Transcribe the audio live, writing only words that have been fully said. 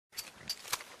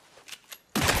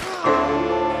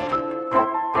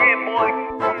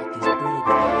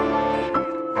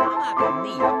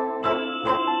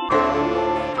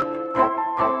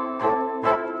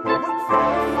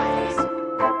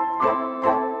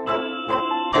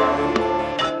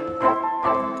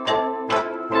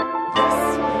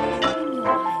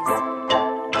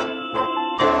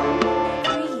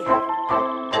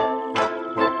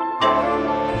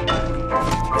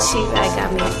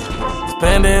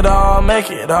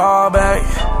it all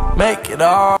back, make it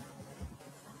all.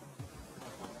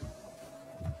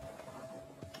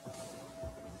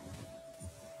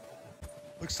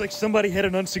 Looks like somebody had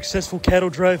an unsuccessful cattle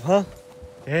drive, huh?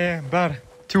 Yeah, about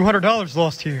 $200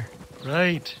 lost here.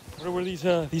 Right. I wonder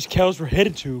where these cows were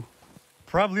headed to.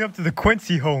 Probably up to the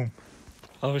Quincy home.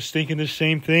 I was thinking the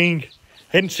same thing.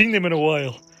 Hadn't seen them in a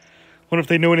while. Wonder if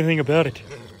they know anything about it.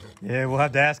 Yeah, we'll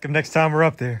have to ask them next time we're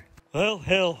up there. Well,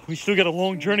 hell, we still got a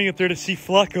long journey up there to see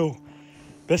Flacco.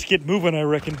 Best get moving, I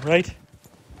reckon, right?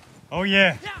 Oh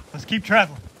yeah, let's keep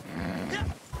traveling.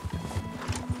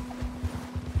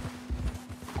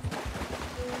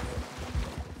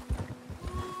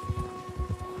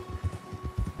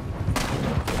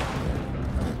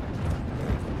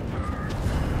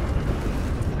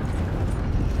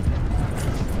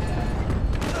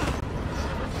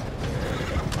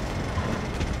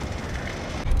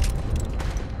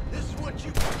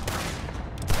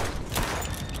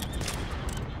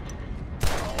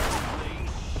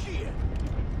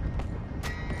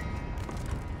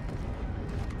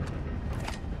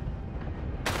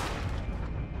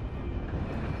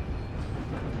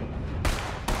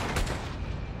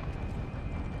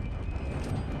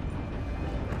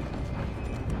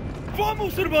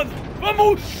 Vamos, hermano!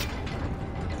 Vamos!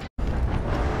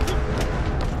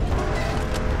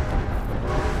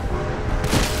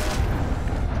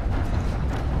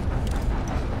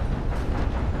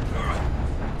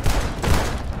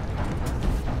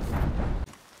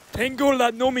 Tengo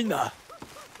la nómina.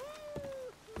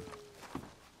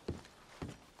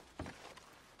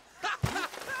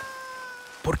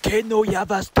 ¿Por qué no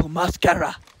llevas tu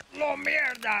máscara? ¡No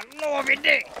mierda! ¡No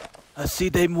olvidé! Así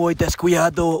de muy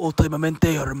descuidado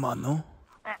últimamente, hermano.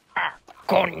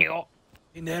 ¡Coño!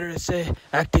 Tener esa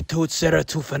actitud será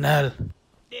tu final.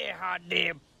 Deja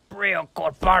de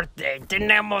preocuparte.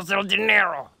 Tenemos el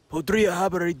dinero. Podría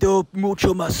haber ido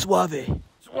mucho más suave.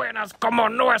 Suenas como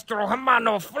nuestro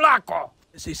hermano Flaco.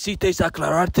 Necesitas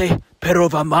aclararte, pero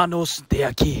vámonos de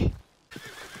aquí.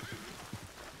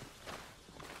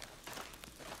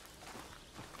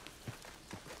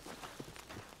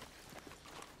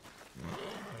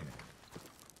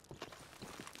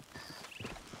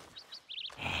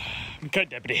 Okay,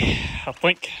 Deputy. I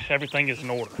think everything is in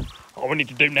order. All we need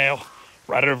to do now,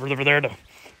 right over there to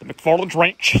the McFarland's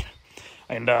ranch,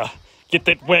 and get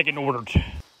that wagon ordered.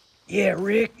 Yeah,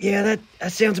 Rick. Yeah,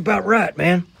 that sounds about right,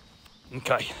 man.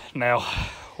 Okay, now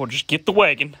we'll just get the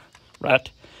wagon, right?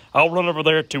 I'll run over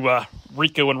there to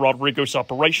Rico and Rodrigo's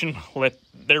operation, let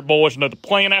their boys know the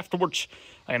plan afterwards,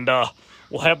 and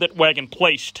we'll have that wagon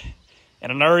placed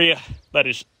in an area that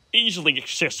is easily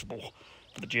accessible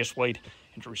for the Jess Wade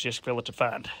and Drew Sisk fella to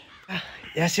find.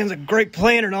 That sounds like a great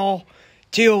plan and all,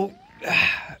 till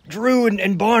Drew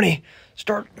and Barney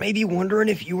start maybe wondering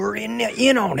if you were in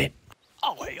on it.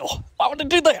 Oh, hell, why would they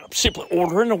do that? I'm simply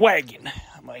ordering a wagon.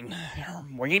 I mean,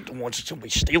 we ain't the ones that's going to be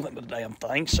stealing the damn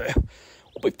thing, so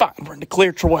we'll be fine. We're in the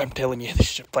clear, Troy. I'm telling you,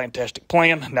 this is a fantastic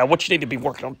plan. Now, what you need to be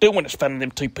working on doing is finding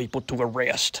them two people to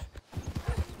arrest.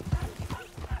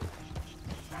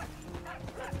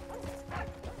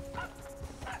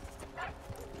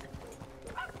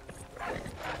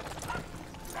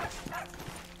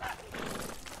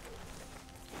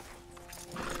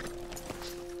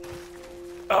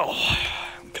 Oh,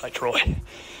 okay, Troy.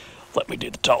 Let me do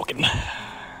the talking. Okay,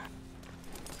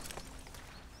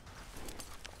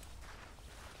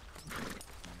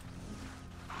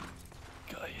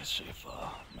 let's see if,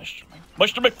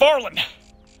 Mr. McFarland,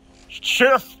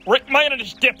 Sheriff Rick Mann and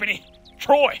his deputy,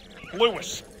 Troy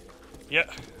Lewis.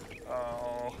 Yeah.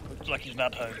 Oh, looks like he's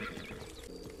not home.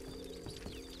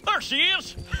 There she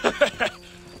is.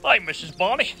 Hey, Mrs.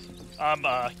 Bonnie. I'm,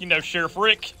 Sheriff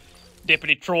Rick,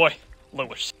 Deputy Troy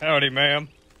Lewis. Howdy, ma'am.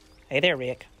 Hey there,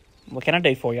 Rick. What can I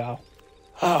do for y'all?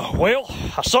 Oh, well,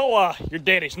 I saw your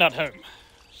daddy's not home.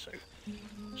 So,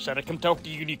 said I'd come talk to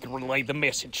you and you can relay the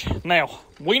message. Now,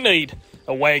 we need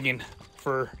a wagon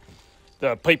for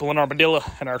the people in Armadillo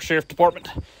and our sheriff department.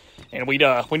 And we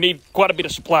need quite a bit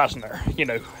of supplies in there. You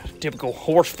know, typical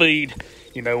horse feed,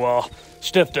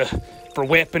 stuff for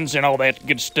weapons and all that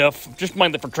good stuff, just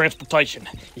mainly for transportation.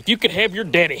 If you could have your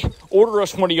daddy order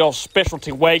us one of y'all's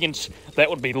specialty wagons, that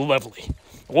would be lovely.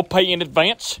 We'll pay you in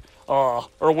advance, or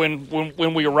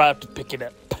when we arrive to pick it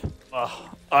up.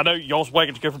 I know y'all's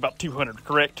wagons go for about $200,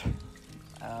 correct?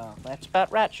 That's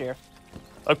about right, Sheriff.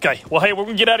 Okay, well, hey, we're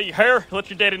gonna get out of your hair. Let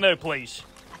your daddy know, please.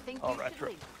 I think all you right,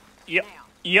 should leave.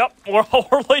 Yep, we're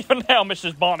leaving now,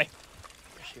 Mrs. Bonnie.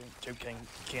 She ain't too keen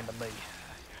to me.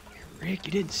 Rick,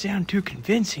 you didn't sound too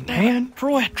convincing, man.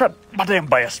 Troy, I tried my damn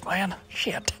best, man.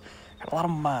 Shit. Got a lot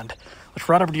on my mind. let's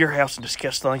ride over to your house and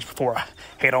discuss things before I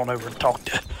head on over and talk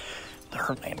to the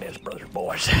Hernandez Brothers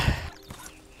boys.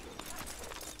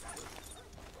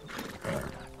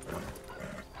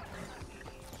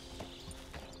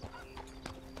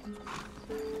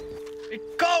 Hey,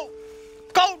 Colt,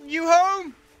 you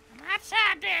home?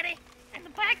 Outside, Daddy. In the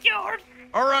backyard.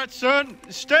 All right, son.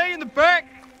 Stay in the back.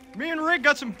 Me and Rick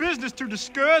got some business to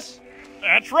discuss.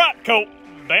 That's right, Colt.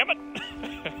 Damn it.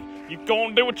 You go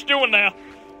and do what you're doing now.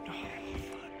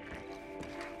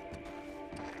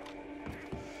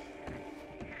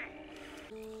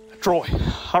 Troy,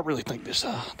 I really think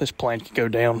this plan can go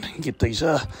down and get these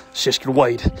Sisk and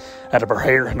Wade out of our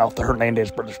hair and off the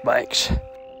Hernandez Brothers' backs.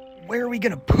 Where are we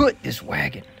gonna put this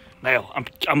wagon? Now,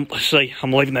 I'm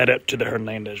leaving that up to the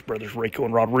Hernandez Brothers, Rico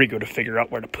and Rodrigo, to figure out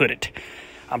where to put it.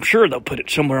 I'm sure they'll put it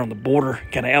somewhere on the border,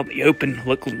 kind of out in the open,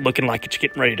 looking like it's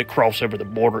getting ready to cross over the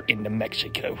border into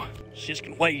Mexico. Sisk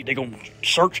and Wade, they're going to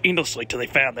search endlessly till they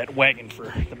find that wagon for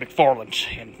the McFarlands.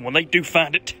 And when they do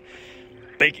find it,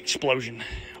 big explosion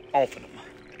off of them.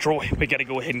 Troy, we got to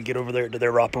go ahead and get over there to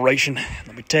their operation.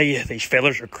 Let me tell you, these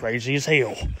fellas are crazy as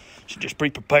hell. So just be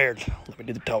prepared. Let me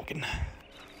do the talking.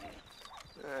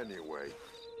 Anyway.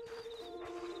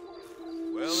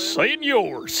 Saying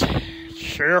yours,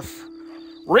 Sheriff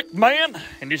Rick Mann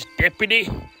and his deputy,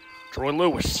 Troy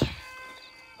Lewis.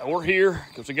 Now we're here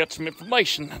because we got some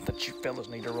information that you fellas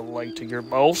need to relay to your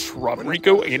boss,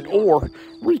 Rodrigo or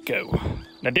Rico.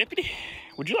 Now, deputy,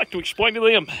 would you like to explain to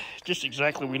them just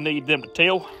exactly what we need them to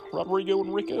tell Rodrigo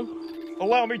and Rico?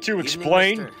 Allow me to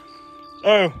explain.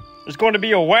 Oh, there's going to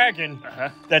be a wagon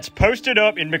that's posted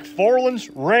up in McFarland's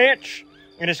ranch,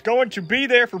 and it's going to be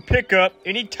there for pickup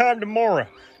anytime tomorrow.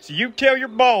 So you tell your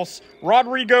boss,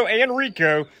 Rodrigo and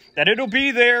Rico, that it'll be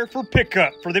there for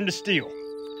pickup for them to steal.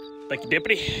 Thank you,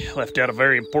 Deputy. Left out a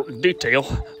very important detail,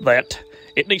 that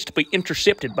it needs to be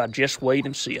intercepted by Jess, Wade,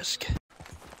 and Sisk.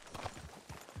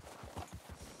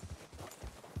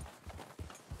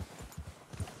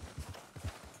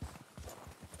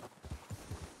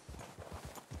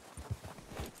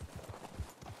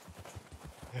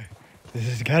 This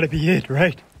has got to be it,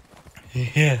 right?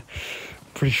 Yeah,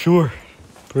 pretty sure.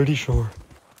 Pretty sure.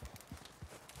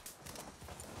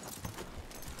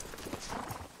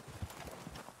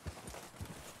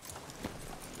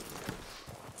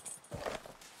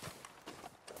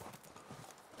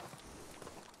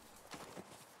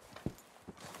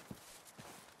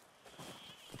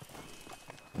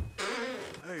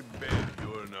 I bet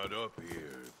you're not up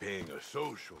here paying a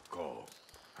social call.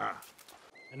 Huh?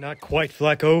 Not quite,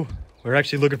 Flacco. We're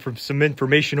actually looking for some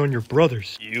information on your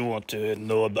brothers. You want to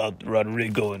know about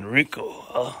Rodrigo and Rico,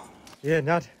 huh?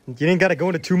 Yeah, you ain't got to go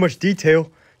into too much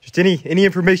detail. Just any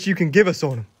information you can give us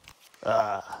on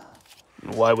them.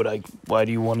 Why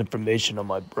do you want information on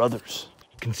my brothers?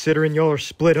 Considering y'all are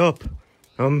split up,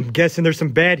 I'm guessing there's some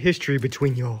bad history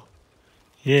between y'all.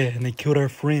 Yeah, and they killed our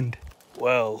friend.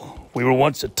 Well, we were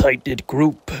once a tight-knit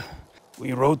group.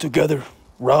 We rode together,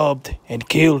 robbed, and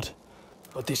killed.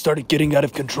 But they started getting out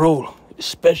of control,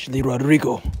 especially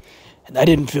Rodrigo. And I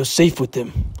didn't feel safe with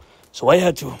them. So I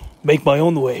had to make my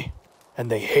own way.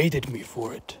 And they hated me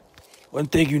for it. One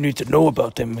thing you need to know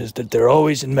about them is that they're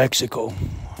always in Mexico.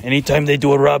 Anytime they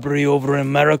do a robbery over in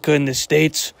America in the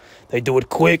States, they do it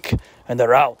quick and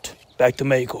they're out, back to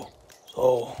Mexico.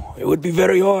 So it would be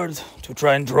very hard to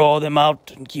try and draw them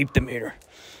out and keep them here.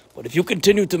 But if you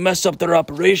continue to mess up their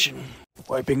operation,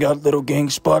 wiping out little gang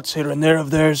spots here and there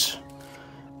of theirs,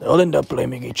 they'll end up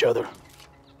blaming each other.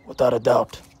 Without a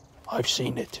doubt, I've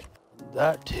seen it.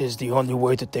 That is the only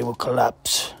way that they will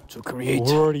collapse. To create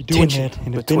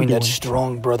tension between that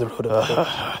strong brotherhood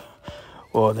of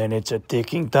well, then it's a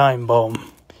ticking time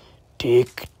bomb.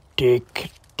 Tick,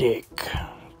 tick, tick.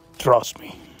 Trust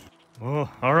me. Oh,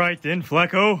 all right then,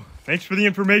 Flacco. Thanks for the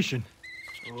information.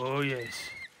 Oh, yes.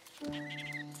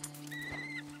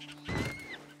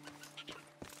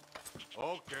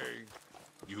 Okay,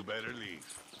 you better leave.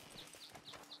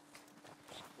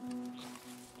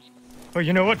 Oh,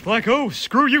 you know what, Flacco?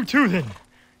 Screw you too, then.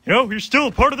 You know, you're still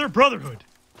a part of their brotherhood.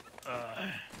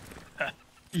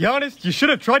 Be honest, you should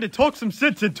have tried to talk some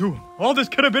sense into him. All this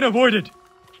could have been avoided.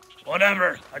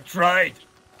 Whatever, I tried.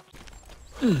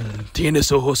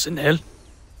 ¿Tienes ojos en él?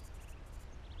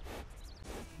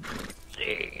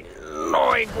 Sí,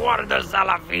 no hay guardas a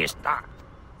la vista.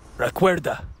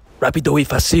 Recuerda, rápido y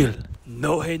fácil.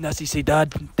 No hay necesidad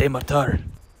de matar.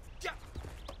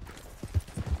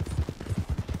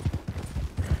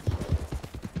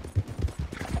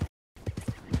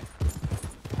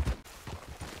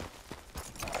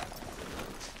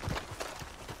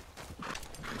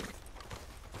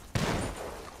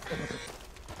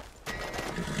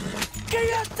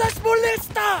 estás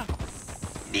molesta!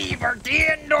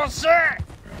 ¡Divirtiéndose!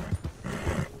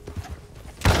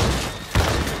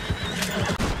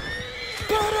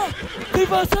 ¡Para! ¡Te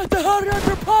vas a dejar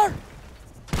atrapar!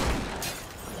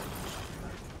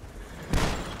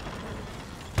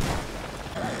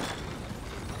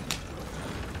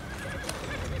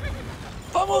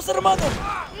 ¡Vamos, hermano!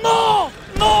 ¡No!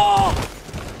 ¡No!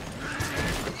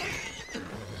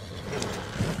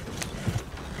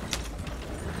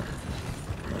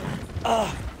 Ah,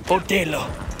 Otelo.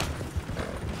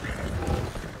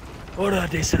 Hora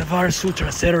de salvar su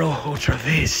trasero otra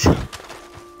vez.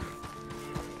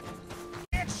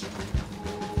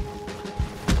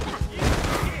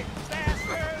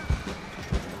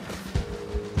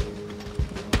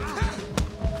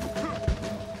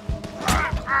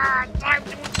 Time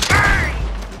to die!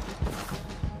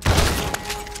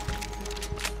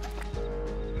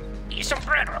 Y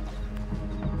sombrero.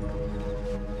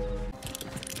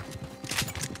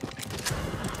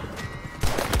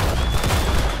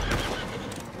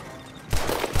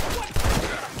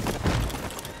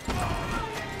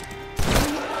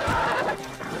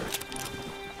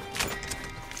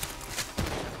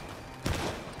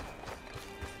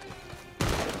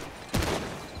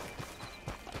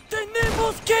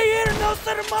 ¡Tenemos que irnos,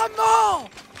 hermano!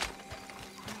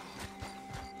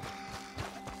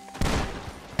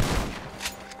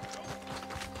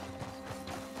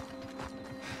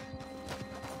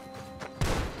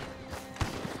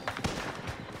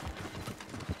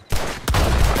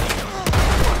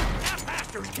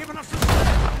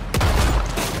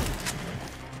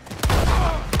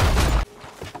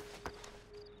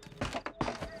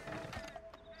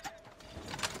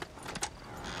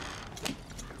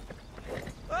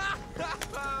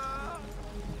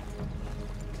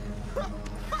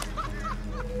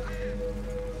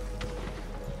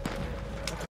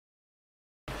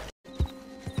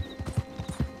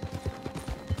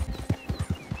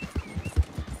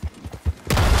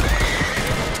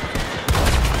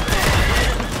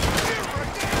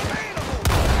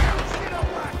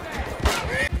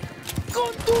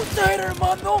 ¡Conduce,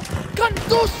 hermano!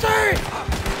 ¡Conduce!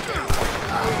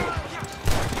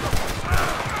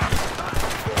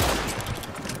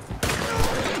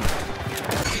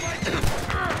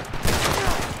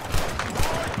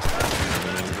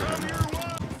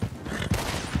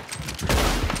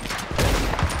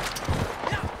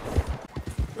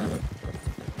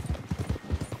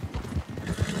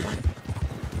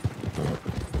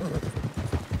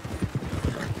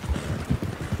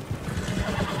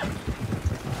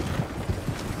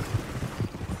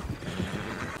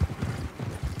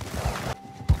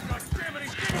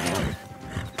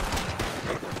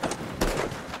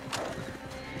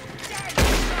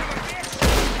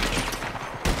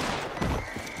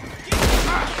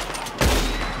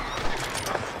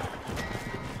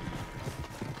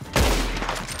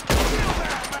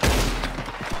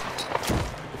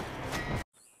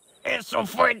 Eso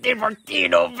fue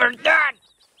divertido, ¿verdad?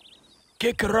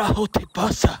 ¿Qué carajo te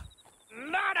pasa?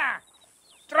 Nada.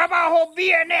 Trabajo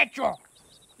bien hecho.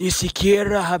 Ni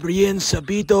siquiera habrían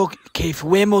sabido que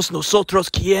fuimos nosotros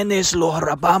quienes lo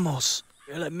robamos.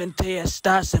 Realmente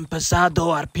estás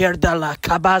empezando a perder la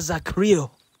cabeza,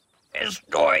 creo.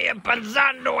 Estoy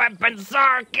empezando a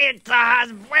pensar que te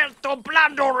has vuelto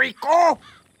blando, Rico.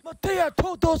 Maté a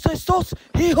todos esos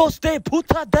hijos de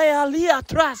puta de allí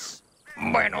atrás.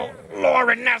 Bueno, lo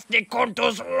arruinaste con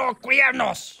tus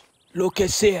locuanos. Lo que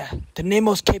sea,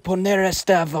 tenemos que poner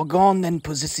este vagón en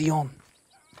posición.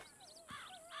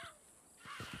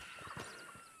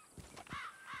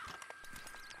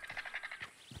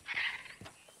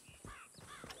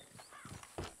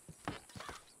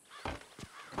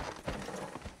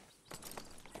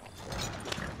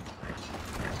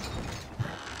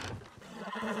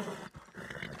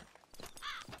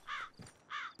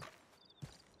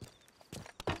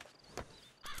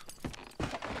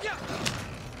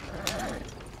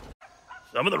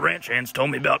 Some of the ranch hands told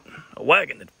me about a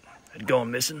wagon that had gone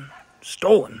missing,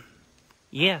 stolen.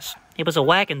 Yes, it was a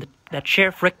wagon that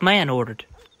Sheriff Rick Mann ordered.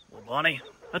 Well, Bonnie,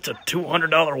 that's a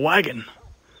 $200 wagon.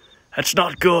 That's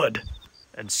not good.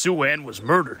 And Sue Ann was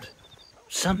murdered.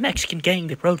 Some Mexican gang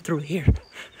that rode through here.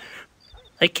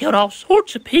 They killed all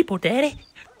sorts of people, Daddy.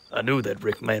 I knew that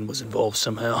Rick Mann was involved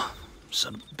somehow.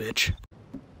 Son of a bitch.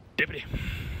 Deputy,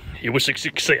 it was a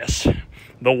success.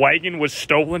 The wagon was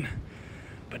stolen.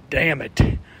 But damn it,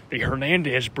 the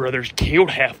Hernandez brothers killed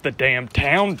half the damn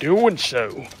town doing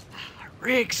so.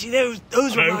 Rick, see,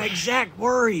 those were my exact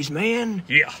worries, man.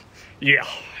 Yeah.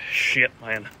 Shit,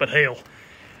 man. But hell,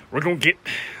 we're gonna get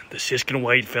the Sisk and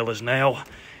Wade fellas now,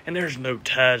 And there's no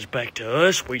ties back to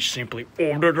us. We simply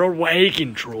ordered our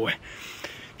wagon, Troy.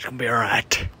 It's gonna be all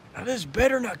right. Now, this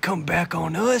better not come back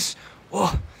on us.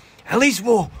 Well, at least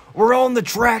we're on the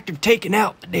track of taking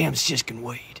out the damn Sisk and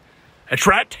Wade. That's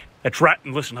right. That's right.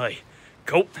 And listen, hey,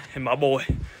 Colt and my boy,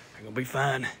 they're gonna be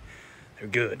fine. They're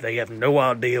good. They have no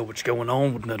idea what's going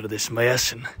on with none of this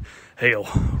mess. And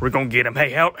hell, we're gonna get them.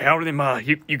 Hey, how are them?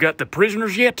 You got the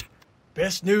prisoners yet?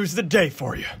 Best news of the day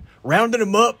for you. Rounding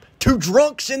them up, 2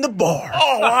 drunks in the bar.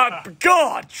 Oh, my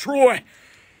God, Troy.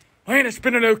 Man, it's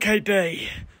been an okay day.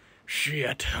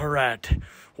 Shit, all right.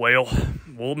 Well,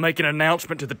 we'll make an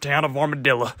announcement to the town of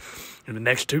Armadillo in the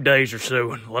next 2 days or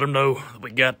so and let them know that we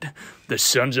got the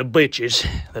sons of bitches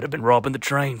that have been robbing the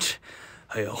trains.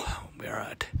 Hell, we'll be all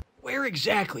right. Where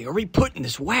exactly are we putting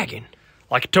this wagon?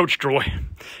 Like I told you, Troy,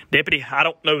 Deputy, I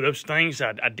don't know those things.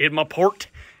 I did my part,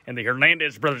 and the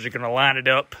Hernandez Brothers are going to line it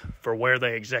up for where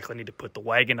they exactly need to put the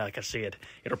wagon. Like I said,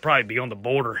 it'll probably be on the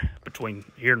border between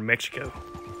here and Mexico.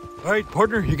 All right,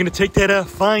 partner, you're going to take that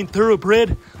fine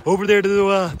thoroughbred over there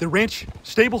to the ranch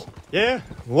stable? Yeah,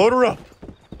 load her up.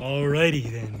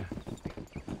 Alrighty, then.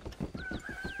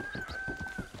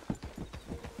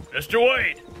 Mr.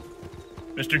 Wade.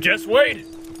 Mr. Jess Wade.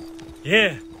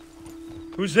 Yeah.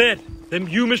 Who's that? Them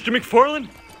you, Mr. McFarland?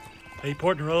 Hey,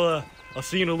 partner, I'll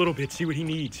see you in a little bit, see what he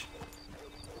needs.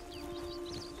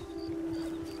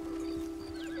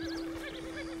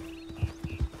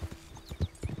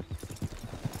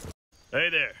 Hey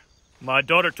there. My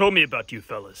daughter told me about you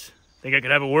fellas. Think I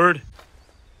could have a word?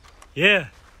 Yeah.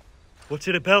 What's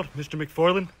it about, Mr.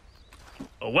 McFarland?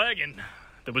 A wagon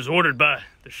that was ordered by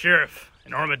the sheriff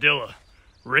in Armadillo,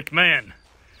 Rick Mann.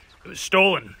 It was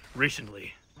stolen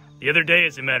recently. The other day,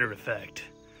 as a matter of fact.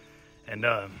 And,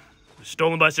 it was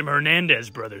stolen by some Hernandez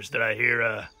brothers that I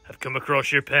hear, have come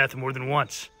across your path more than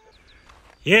once.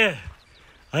 Yeah.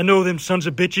 I know them sons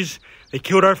of bitches. They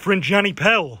killed our friend Johnny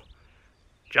Powell.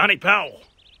 Johnny Powell.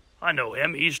 I know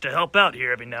him. He used to help out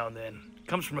here every now and then.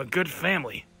 Comes from a good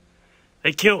family.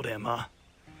 They killed him, huh?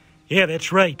 Yeah,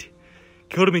 that's right.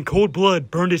 Killed him in cold blood,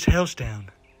 burned his house down.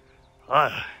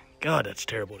 God, that's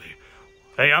terrible to hear.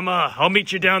 Hey, I'll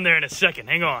meet you down there in a second.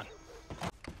 Hang on.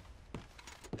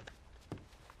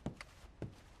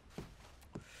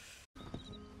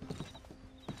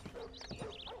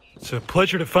 It's a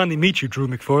pleasure to finally meet you, Drew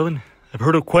McFarland. I've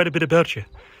heard quite a bit about you.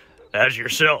 As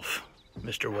yourself,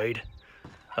 Mr. Wade.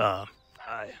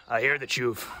 I hear that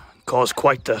you've caused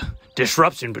quite the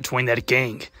disruption between that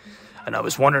gang, and I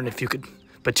was wondering if you could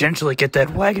potentially get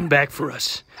that wagon back for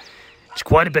us. It's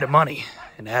quite a bit of money,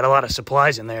 and it had a lot of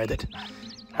supplies in there that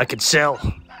I could sell,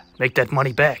 make that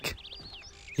money back.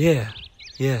 Yeah,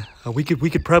 we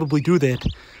could probably do that.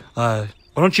 Why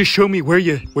don't you show me where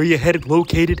you had it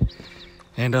located,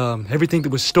 and everything that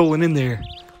was stolen in there.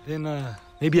 Then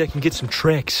maybe I can get some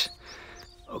tracks.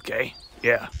 Okay,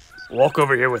 yeah. Walk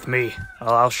over here with me.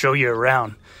 I'll show you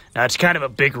around. Now, it's kind of a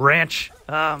big ranch,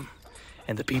 and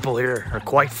the people here are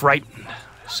quite frightened.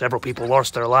 Several people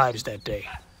lost their lives that day.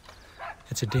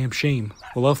 That's a damn shame.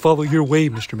 Well, I'll follow your way,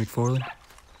 Mr. McFarland.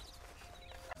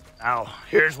 Now,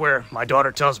 here's where my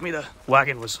daughter tells me the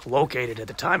wagon was located at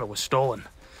the time it was stolen.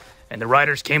 And the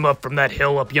riders came up from that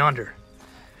hill up yonder.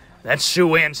 That's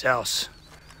Sue Ann's house.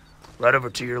 Right over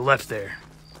to your left there.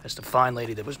 That's the fine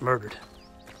lady that was murdered.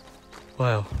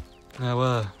 Wow. Now,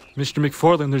 Mr.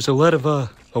 McFarland, there's a lot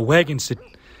of wagons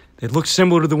that look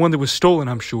similar to the one that was stolen,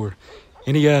 I'm sure.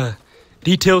 Any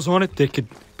details on it that could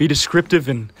be descriptive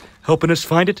and helping us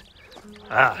find it?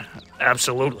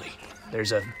 Absolutely.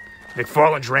 There's a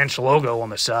McFarland's Ranch logo on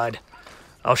the side.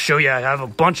 I'll show you. I have a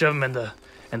bunch of them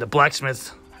in the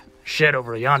blacksmith shed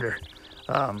over yonder.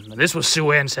 This was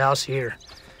Sue Ann's house here,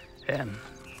 and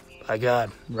by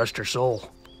God, rest her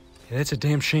soul. Yeah, that's a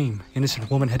damn shame.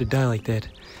 Innocent woman had to die like that.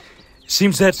 It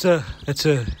seems that's a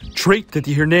trait that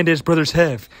the Hernandez brothers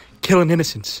have, killing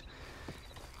innocents.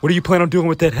 What do you plan on doing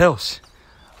with that house?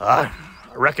 I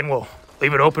reckon we'll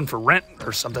leave it open for rent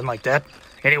or something like that.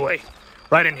 Anyway,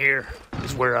 right in here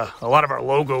is where a lot of our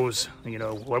logos,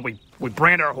 what we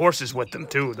brand our horses with them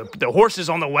too. The horses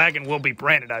on the wagon will be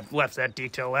branded. I've left that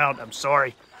detail out. I'm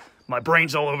sorry. My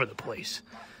brain's all over the place.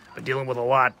 Been dealing with a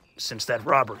lot since that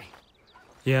robbery.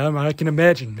 Yeah, I can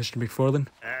imagine, Mr. McFarland.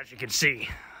 As you can see,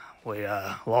 we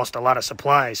lost a lot of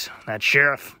supplies. That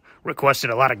sheriff requested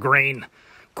a lot of grain,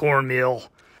 cornmeal.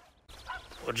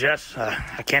 Well, Jess,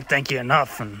 I can't thank you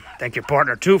enough, and thank your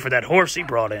partner, too, for that horse he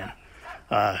brought in.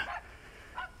 I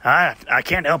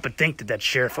can't help but think that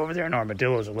sheriff over there in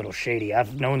Armadillo is a little shady.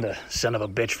 I've known the son of a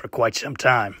bitch for quite some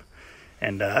time,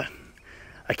 and I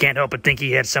can't help but think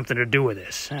he had something to do with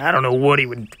this. I don't know why he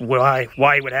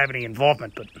would have any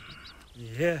involvement, but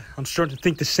Yeah, I'm starting to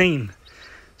think the same.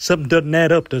 Something doesn't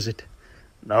add up, does it?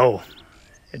 No,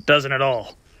 it doesn't at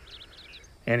all.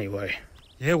 Anyway.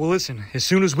 Yeah, well, listen, as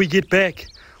soon as we get back,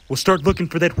 we'll start looking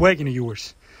for that wagon of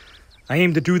yours. I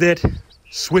aim to do that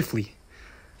swiftly.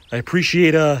 I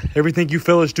appreciate everything you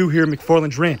fellas do here at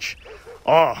McFarland's Ranch.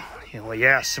 Oh, well,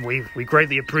 yes, we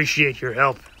greatly appreciate your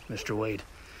help, Mr. Wade.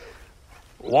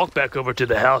 Walk back over to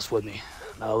the house with me.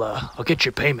 I'll get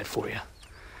your payment for you.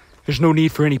 There's no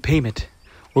need for any payment.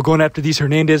 We're going after these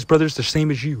Hernandez brothers the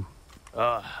same as you.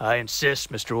 I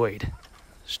insist, Mr. Wade.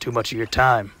 It's too much of your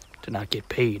time to not get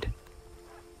paid.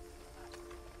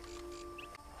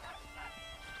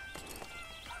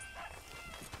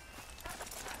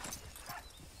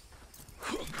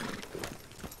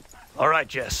 All right,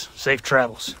 Jess. Safe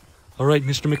travels. All right,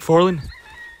 Mr. McFarland.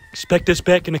 Expect us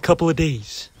back in a couple of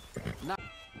days. Not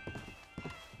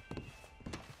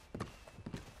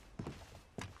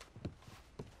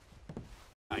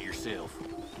yourself.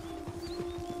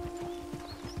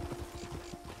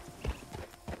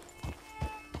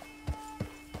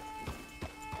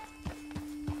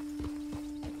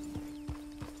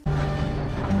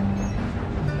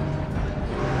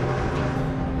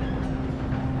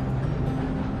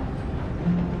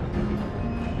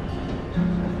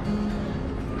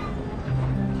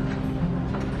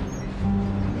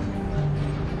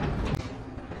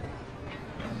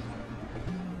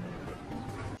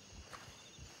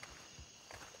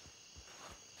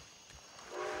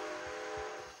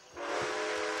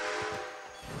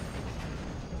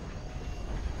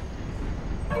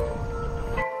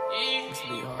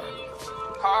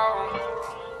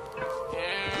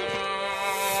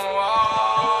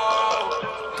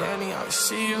 Danny, I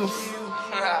see you.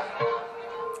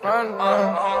 Run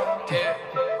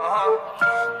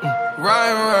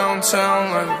around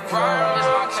town like a cowboy.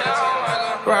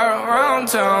 Ride around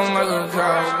town like a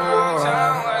cowboy.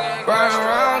 Ride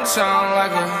around town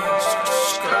like a